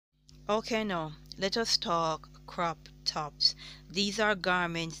Okay, now let us talk crop tops. These are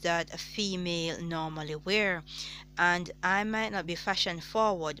garments that a female normally wear, and I might not be fashion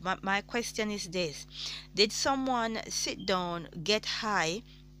forward, but my question is this: did someone sit down, get high,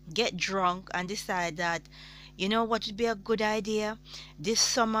 get drunk, and decide that, you know what would be a good idea this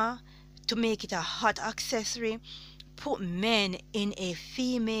summer to make it a hot accessory? Put men in a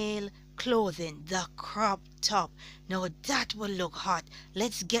female clothing, the crop top. Now that will look hot.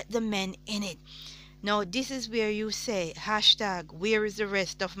 Let's get the men in it. Now this is where you say hashtag where is the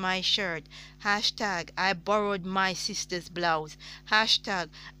rest of my shirt, hashtag I borrowed my sister's blouse, hashtag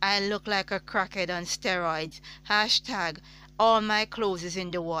I look like a crackhead on steroids, hashtag all my clothes is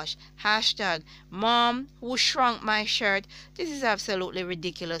in the wash, hashtag mom who shrunk my shirt. This is absolutely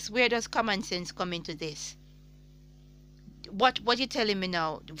ridiculous. Where does common sense come into this? What you telling me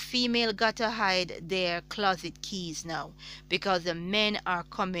now? The female gotta hide their closet keys now because the men are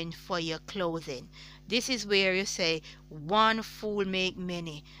coming for your clothing. This is where you say one fool make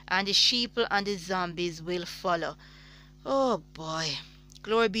many, and the sheep and the zombies will follow. Oh boy.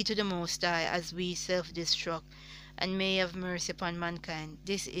 Glory be to the Most High as we self-destruct, and may have mercy upon mankind.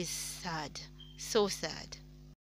 This is sad. So sad.